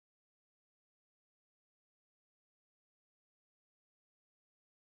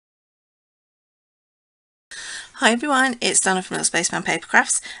Hi everyone, it's Donna from Little Spaceman Paper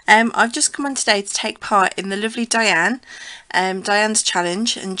Crafts. I've just come on today to take part in the lovely Diane's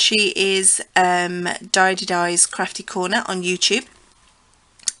challenge, and she is Die's Crafty Corner on YouTube.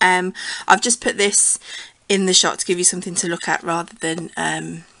 I've just put this in the shot to give you something to look at rather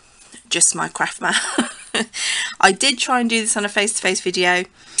than just my craft mat. I did try and do this on a face-to-face video.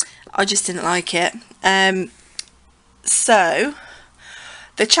 I just didn't like it. So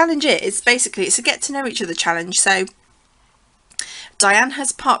the challenge is basically it's a get to know each other challenge. So Diane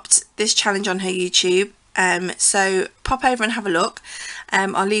has popped this challenge on her YouTube, so pop over and have a look.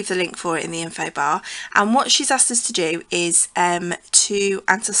 I'll leave the link for it in the info bar, and what she's asked us to do is to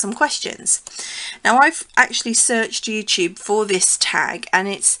answer some questions. Now I've actually searched YouTube for this tag, and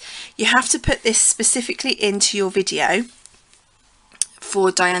you have to put this specifically into your video for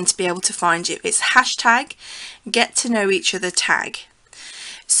Diane to be able to find you. It's hashtag get to know each other tag.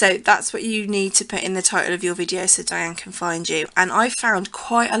 So that's what you need to put in the title of your video so Diane can find you. And I found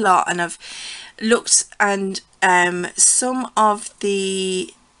quite a lot, and I've looked, and some of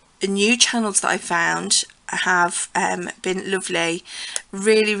the new channels that I found have been lovely,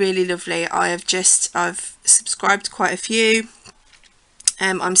 really lovely. I've subscribed to quite a few.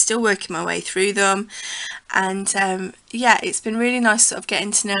 I'm still working my way through them, and yeah, it's been really nice sort of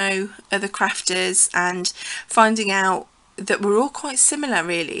getting to know other crafters and finding out that we're all quite similar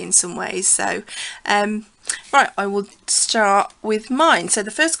really in some ways. So right, I will start with mine. So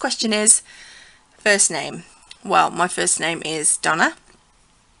the first question is first name. Well, my first name is Donna.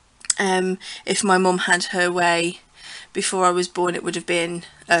 If my mum had her way before I was born, it would have been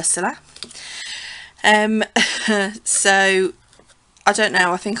Ursula. So I don't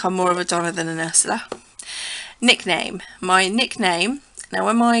know, I think I'm more of a Donna than an Ursula. Nickname. My nickname, now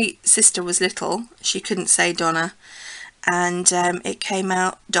when my sister was little, she couldn't say Donna, and it came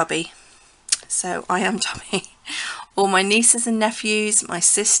out Dobby, so I am Dobby. All my nieces and nephews, my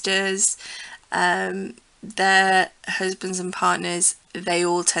sisters, their husbands and partners, they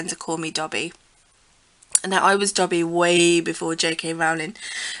all tend to call me Dobby. Now I was Dobby way before J.K. Rowling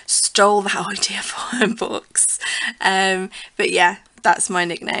stole that idea for her books, but yeah, that's my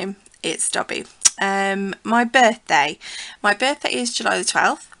nickname, it's Dobby. My birthday is July the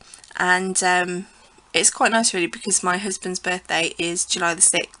 12th, and it's quite nice really because my husband's birthday is July the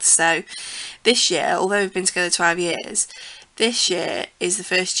 6th. So this year, although we've been together 12 years, this year is the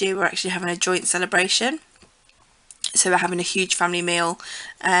first year we're actually having a joint celebration. So we're having a huge family meal,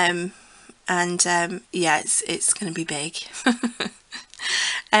 and yeah, it's going to be big.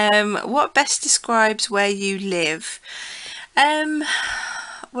 What best describes where you live?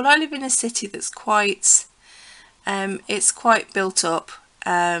 Well, I live in a city that's quite it's quite built up.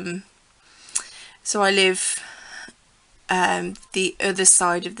 So I live the other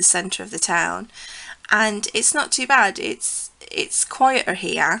side of the centre of the town, and it's not too bad. It's quieter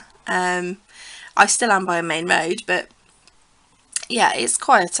here. I still am by a main road, but yeah, it's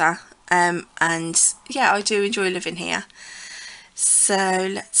quieter. And yeah, I do enjoy living here. So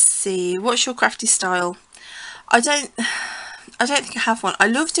let's see, what's your crafty style? I don't think I have one. I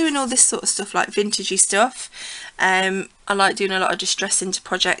love doing all this sort of stuff, like vintagey stuff. I like doing a lot of distress into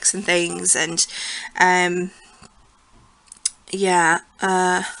projects and things, and yeah,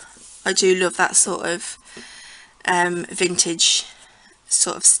 I do love that sort of vintage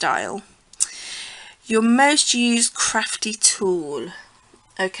sort of style. Your most used crafty tool.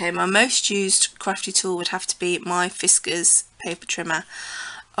 Okay, my most used crafty tool would have to be my Fiskars paper trimmer.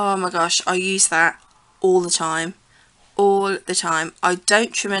 Oh my gosh, I use that all the time. All the time. I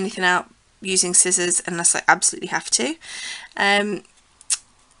don't trim anything out using scissors unless I absolutely have to.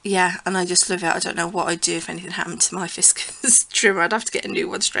 Yeah, and I just love it. I don't know what I'd do if anything happened to my Fiskars trimmer. I'd have to get a new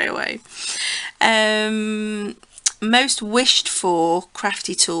one straight away. Most wished for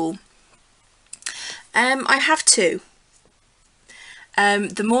crafty tool. I have two.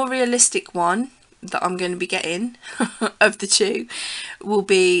 The more realistic one that I'm going to be getting of the two will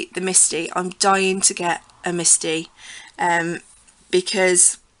be the Misty. I'm dying to get a Misty,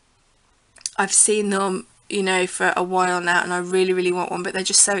 because I've seen them, you know, for a while now, and I really want one, but they're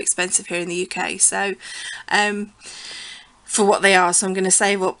just so expensive here in the UK. So for what they are, so I'm going to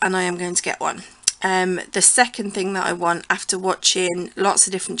save up and I am going to get one. The second thing that I want, after watching lots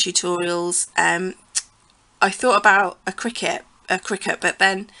of different tutorials, I thought about a cricket, but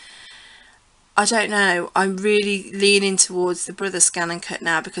then I don't know, I'm really leaning towards the Brother Scan and Cut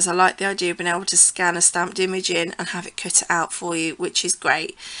now, because I like the idea of being able to scan a stamped image in and have it cut it out for you, which is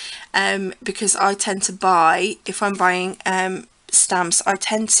great. Because I tend to buy, if I'm buying stamps, I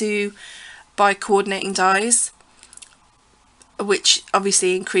tend to buy coordinating dies, which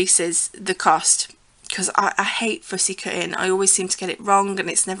obviously increases the cost because I hate fussy cutting. I always seem to get it wrong, and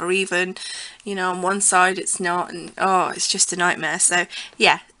it's never even, you know, on one side it's not, and oh, it's just a nightmare. So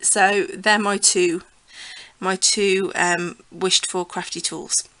yeah, so they're my two wished for crafty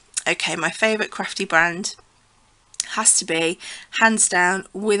tools. Okay, my favourite crafty brand has to be, hands down,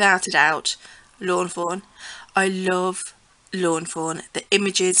 without a doubt, Lawn Fawn. I love Lawn Fawn. The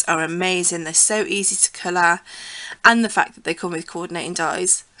images are amazing, they're so easy to colour, and the fact that they come with coordinating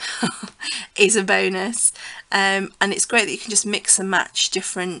dies is a bonus. And it's great that you can just mix and match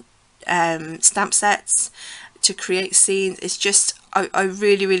different stamp sets to create scenes. It's just, I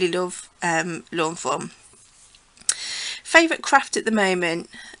really love Lawn Fawn. Favourite craft at the moment?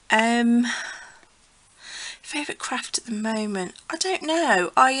 Favourite craft at the moment? I don't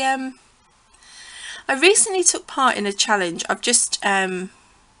know. I recently took part in a challenge. I've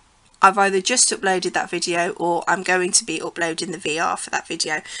either just uploaded that video, or I'm going to be uploading the VR for that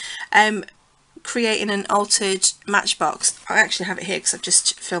video. Creating an altered matchbox. I actually have it here because I've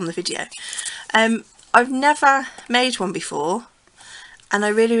just filmed the video. I've never made one before, and I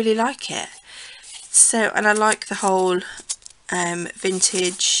really like it. So, and I like the whole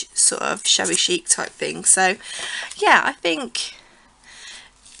vintage sort of shabby chic type thing. So yeah, I think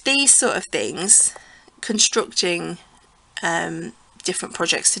these sort of things, constructing different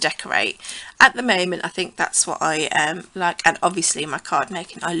projects to decorate, at the moment I think that's what I like. And obviously my card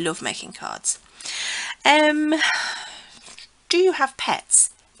making, I love making cards. Do you have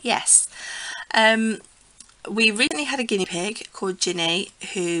pets? Yes. We recently had a guinea pig called Ginny,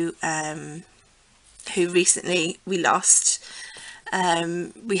 who recently we lost.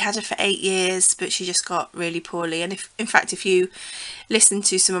 We had her for 8 years, but she just got really poorly, and in fact if you listen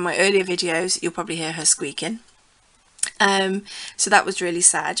to some of my earlier videos, you'll probably hear her squeaking. So that was really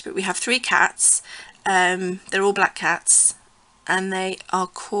sad. But we have 3 cats. They're all black cats, and they are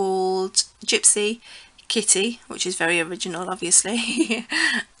called Gypsy, Kitty, which is very original obviously,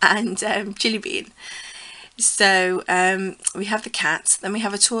 and Chili Bean. So we have the cat, then we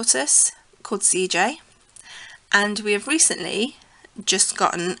have a tortoise called CJ, and we have recently just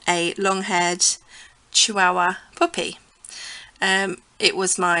gotten a long-haired Chihuahua puppy. It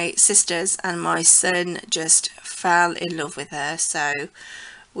was my sister's, and my son just fell in love with her, so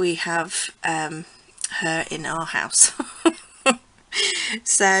we have her in our house.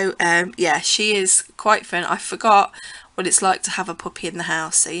 So yeah, she is quite fun. I forgot what it's like to have a puppy in the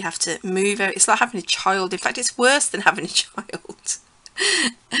house, so you have to move her. It's like having a child. In fact, it's worse than having a child.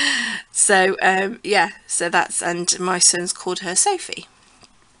 So yeah, so that's, and my son's called her Sophie.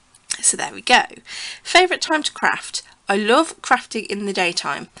 So there we go. Favourite time to craft? I love crafting in the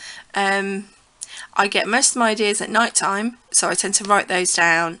daytime. I get most of my ideas at night time, so I tend to write those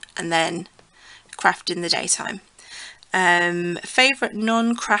down and then craft in the daytime. Favourite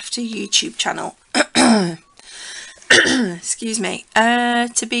non-crafter YouTube channel? Excuse me.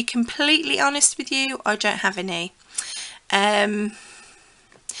 To be completely honest with you, I don't have any.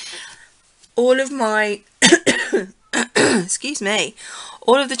 All of my excuse me,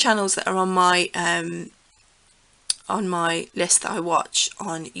 all of the channels that are on my list that I watch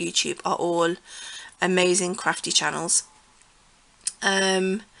on YouTube are all amazing crafty channels.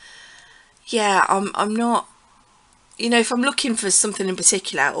 Yeah, I'm not, you know, if I'm looking for something in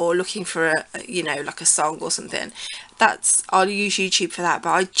particular, or looking for a, you know, like a song or something, I'll use YouTube for that.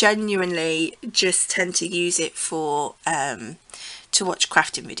 But I genuinely just tend to use it for to watch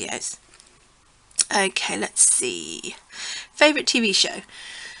crafting videos. Okay, let's see. Favourite TV show?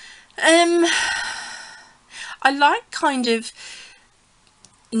 I like kind of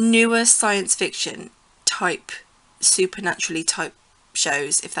newer science fiction type, supernaturally type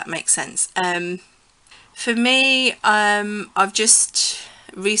shows, if that makes sense. For me, I've just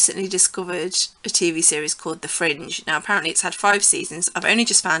recently discovered a TV series called The Fringe. Now apparently it's had 5 seasons. I've only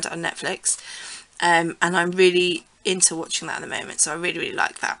just found it on Netflix, and I'm really into watching that at the moment, so I really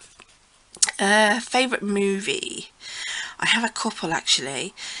like that. Favourite movie? I have a couple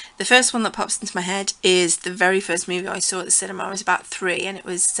actually. The first one that pops into my head is the very first movie I saw at the cinema. I was about 3, and it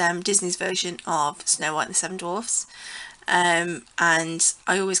was Disney's version of Snow White and the Seven Dwarfs. And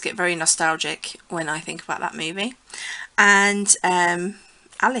I always get very nostalgic when I think about that movie. And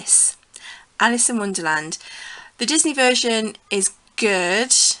Alice in Wonderland. The Disney version is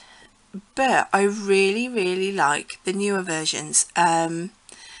good, but I really like the newer versions.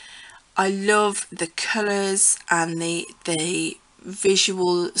 I love the colours and the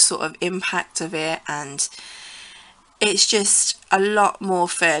visual sort of impact of it, and it's just a lot more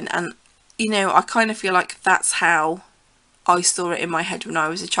fun. And you know, I kind of feel like that's how I saw it in my head when I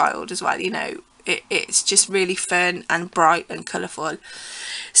was a child as well. You know, it's just really fun and bright and colourful.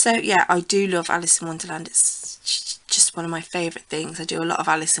 So yeah, I do love Alice in Wonderland. It's just one of my favourite things. I do a lot of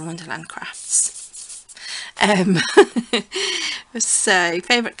Alice in Wonderland crafts. So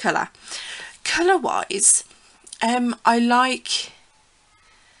favourite colour. Colour wise, I like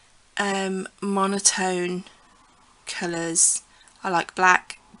monotone colours. I like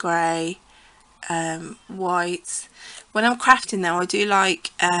black, grey, white. When I'm crafting though, I do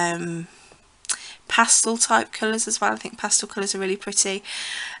like pastel type colours as well. I think pastel colours are really pretty.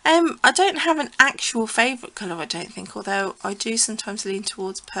 I don't have an actual favourite colour, I don't think, although I do sometimes lean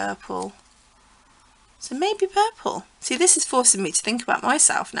towards purple. So maybe purple. See, this is forcing me to think about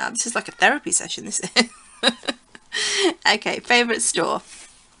myself now. This is like a therapy session, this is. Okay, favourite store.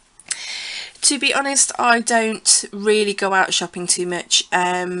 To be honest, I don't really go out shopping too much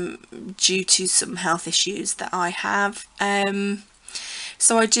due to some health issues that I have.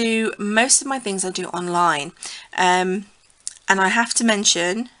 So I do most of my things I do online. And I have to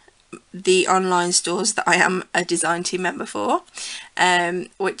mention the online stores that I am a design team member for,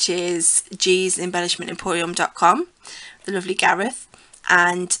 which is gsembellishmentemporium.com, the lovely Gareth,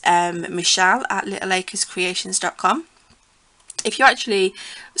 and Michelle at littleacrescreations.com. If you actually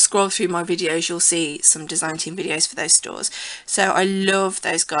scroll through my videos, you'll see some design team videos for those stores. So I love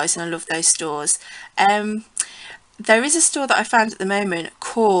those guys and I love those stores. There is a store that I found at the moment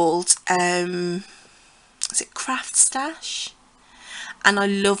called is it Craft Stash? And I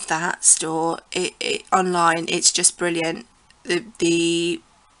love that store. It online, it's just brilliant. The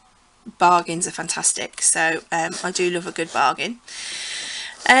bargains are fantastic, so I do love a good bargain.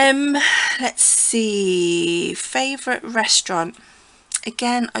 Let's see, favourite restaurant.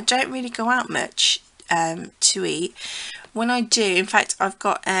 Again, I don't really go out much to eat. When I do, in fact, I've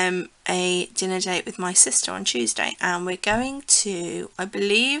got a dinner date with my sister on Tuesday, and we're going to, I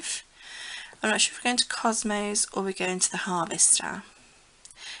believe, I'm not sure if we're going to Cosmos or we're going to the Harvester.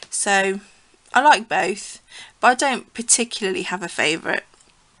 So I like both, but I don't particularly have a favourite.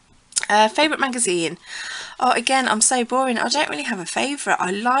 Favourite magazine. Oh, again, I'm so boring. I don't really have a favourite.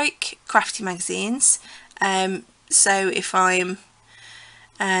 I like crafty magazines. So if I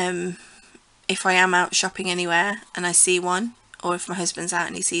am out shopping anywhere and I see one, or if my husband's out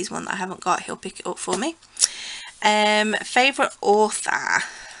and he sees one that I haven't got, he'll pick it up for me. Favourite author.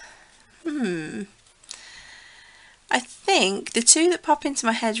 I think the two that pop into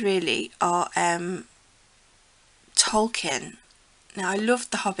my head really are Tolkien. Now, I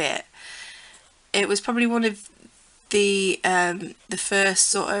loved The Hobbit. It was probably one of the first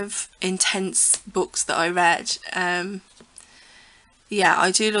sort of intense books that I read. Yeah,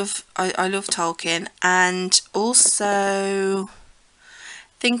 I do love, I love Tolkien, and also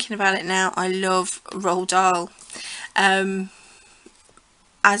thinking about it now, I love Roald Dahl. As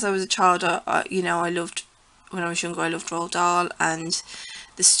I was a child, you know, I loved, when I was younger, I loved Roald Dahl and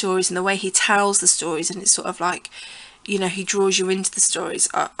the stories and the way he tells the stories, and it's sort of like, you know, he draws you into the stories.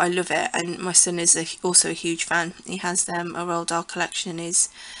 I love it, and my son is also a huge fan. He has a Roald Dahl collection in his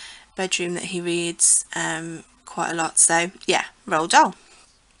bedroom that he reads quite a lot. So yeah, Roald Dahl.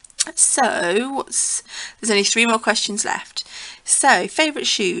 So there's only 3 more questions left. So favourite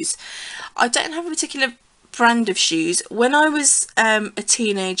shoes. I don't have a particular brand of shoes. When I was a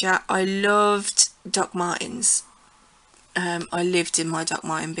teenager, I loved Doc Martens. I lived in my Doc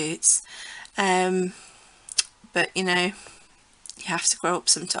Marten boots. But you know, you have to grow up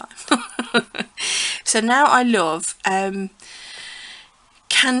sometime. So now I love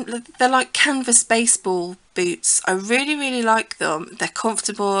they're like canvas baseball boots. I really like them. They're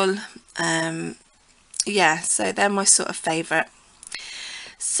comfortable. Yeah, so they're my sort of favourite.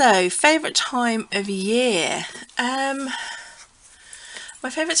 So favourite time of year. My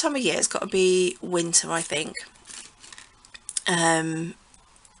favourite time of year has got to be winter, I think. I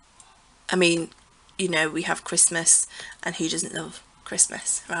mean, you know, we have Christmas, and who doesn't love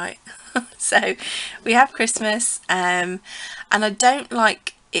Christmas, right? So we have Christmas, and I don't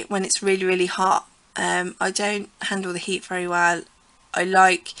like it when it's really hot. I don't handle the heat very well. I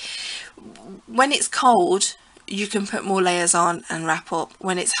like when it's cold, you can put more layers on and wrap up.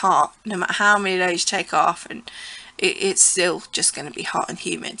 When it's hot, no matter how many layers you take off, and it's still just going to be hot and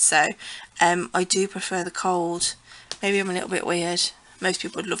humid. So I do prefer the cold. Maybe I'm a little bit weird. Most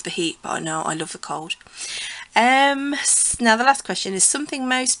people would love the heat, but I know I love the cold. Now the last question is something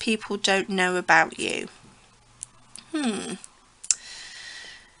most people don't know about you.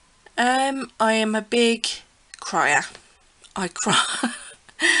 I am a big crier. I cry.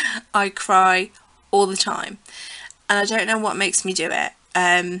 I cry all the time, and I don't know what makes me do it.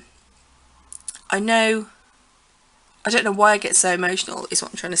 I know I don't know why I get so emotional, is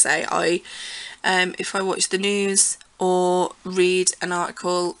what I'm trying to say. If I watch the news or read an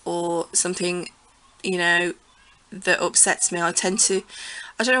article or something, you know, that upsets me, I don't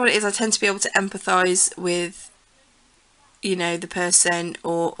know what it is, I tend to be able to empathise with, you know, the person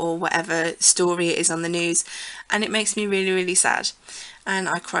or whatever story it is on the news, and it makes me really, really sad. And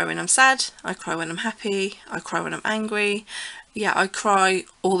I cry when I'm sad, I cry when I'm happy, I cry when I'm angry. Yeah, I cry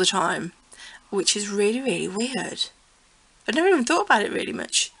all the time, which is really, really weird. I've never even thought about it really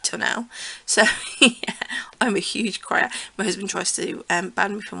much till now. So yeah, I'm a huge crier. My husband tries to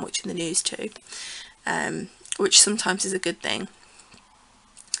ban me from watching the news too, which sometimes is a good thing.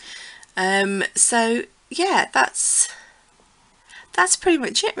 So yeah, that's pretty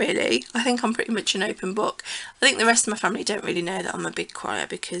much it really. I think I'm pretty much an open book. I think the rest of my family don't really know that I'm a big crier,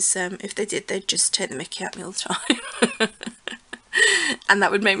 because if they did, they'd just take the mickey at me all the time. And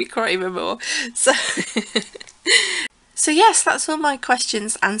that would make me cry even more. So yes, that's all my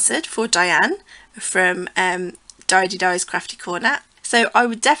questions answered for Diane from Di's Crafty Corner. So I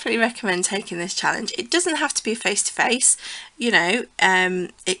would definitely recommend taking this challenge. It doesn't have to be face-to-face, you know,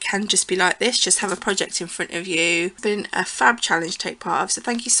 it can just be like this, just have a project in front of you. It's been a fab challenge to take part of, so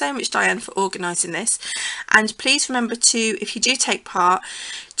thank you so much, Diane, for organising this. And please remember to, if you do take part,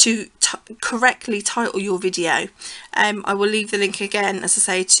 to correctly title your video. I will leave the link again, as I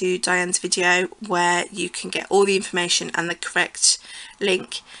say, to Diane's video, where you can get all the information and the correct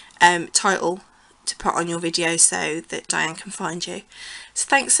link title to put on your video so that Diane can find you. So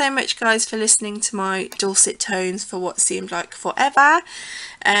thanks so much, guys, for listening to my dulcet tones for what seemed like forever,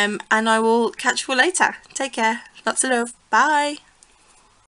 and I will catch you all later. Take care, lots of love, bye.